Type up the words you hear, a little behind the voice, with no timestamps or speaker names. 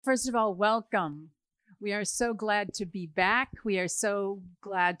First of all, welcome. We are so glad to be back. We are so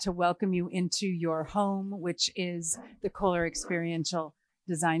glad to welcome you into your home, which is the Kohler Experience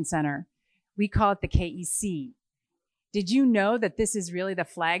Design Center. We call it the KEC. Did you know that this is really the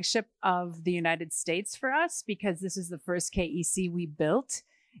flagship of the United States for us? Because this is the first KEC we built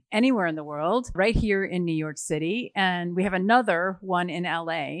anywhere in the world, right here in New York City. And we have another one in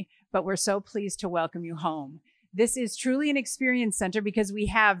LA, but we're so pleased to welcome you home. This is truly an experience center because we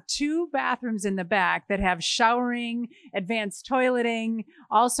have 2 bathrooms in the back that have showering, advanced toileting,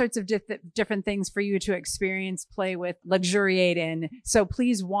 all sorts of different things for you to experience, play with, luxuriate in. So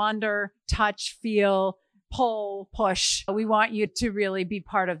please wander, touch, feel, pull, push. We want you to really be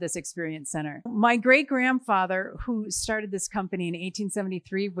part of this experience center. My great-grandfather, who started this company in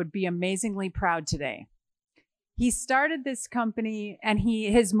 1873, would be amazingly proud today. He started this company and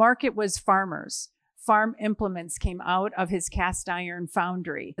his market was farmers. Farm implements came out of his cast iron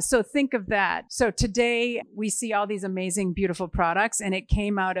foundry. So think of that. So today we see all these amazing, beautiful products, and it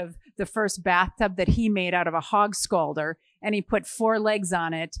came out of the first bathtub that he made out of a hog scalder, and he put 4 legs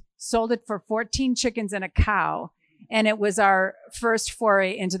on it, sold it for 14 chickens and a cow, and it was our first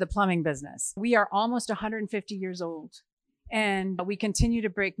foray into the plumbing business. We are almost 150 years old. And we continue to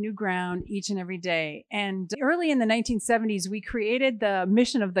break new ground each and every day. And early in the 1970s, we created the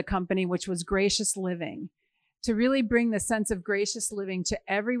mission of the company, which was gracious living, to really bring the sense of gracious living to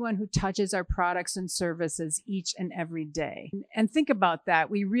everyone who touches our products and services each and every day. And think about that.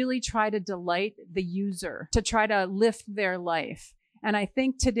 We really try to delight the user, to try to lift their life. And I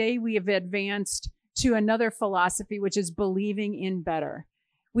think today we have advanced to another philosophy, which is believing in better.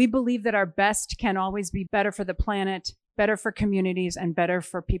 We believe that our best can always be better for the planet, better for communities, and better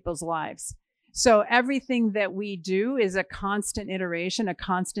for people's lives. So everything that we do is a constant iteration, a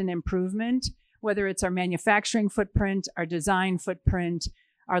constant improvement, whether it's our manufacturing footprint, our design footprint,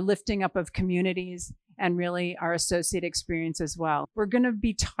 our lifting up of communities, and really our associate experience as well. We're going to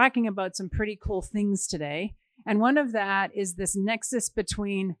be talking about some pretty cool things today. And one of that is this nexus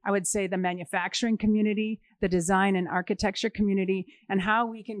between, I would say, the manufacturing community, the design and architecture community, and how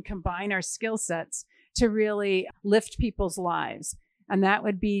we can combine our skill sets to really lift people's lives. And that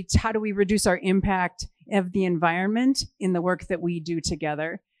would be, how do we reduce our impact of the environment in the work that we do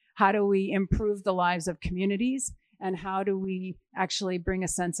together? How do we improve the lives of communities? And how do we actually bring a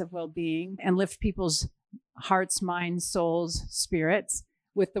sense of well-being and lift people's hearts, minds, souls, spirits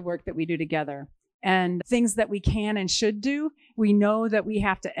with the work that we do together? And things that we can and should do, we know that we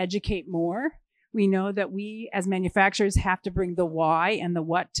have to educate more. We know that we as manufacturers have to bring the why and the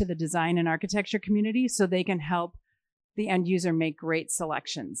what to the design and architecture community so they can help the end user make great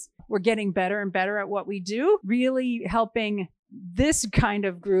selections. We're getting better and better at what we do, really helping this kind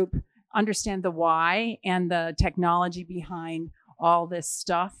of group understand the why and the technology behind all this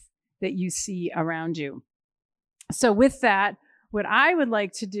stuff that you see around you. So with that, what I would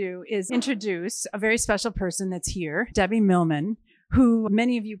like to do is introduce a very special person that's here, Debbie Millman, who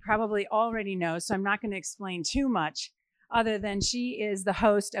many of you probably already know, so I'm not going to explain too much, other than she is the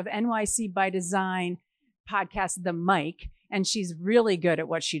host of NYC by Design podcast, The Mic, and she's really good at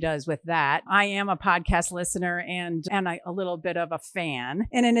what she does with that. I am a podcast listener and a little bit of a fan.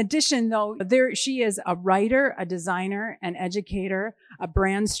 And in addition, though, she is a writer, a designer, an educator, a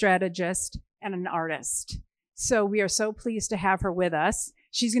brand strategist, and an artist. So we are so pleased to have her with us.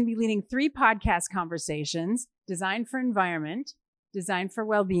 She's going to be leading 3 podcast conversations: Design for Environment, Design for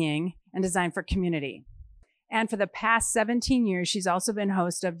Wellbeing, and Design for Community. And for the past 17 years, she's also been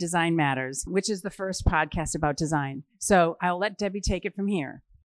host of Design Matters, which is the first podcast about design. So I'll let Debbie take it from here.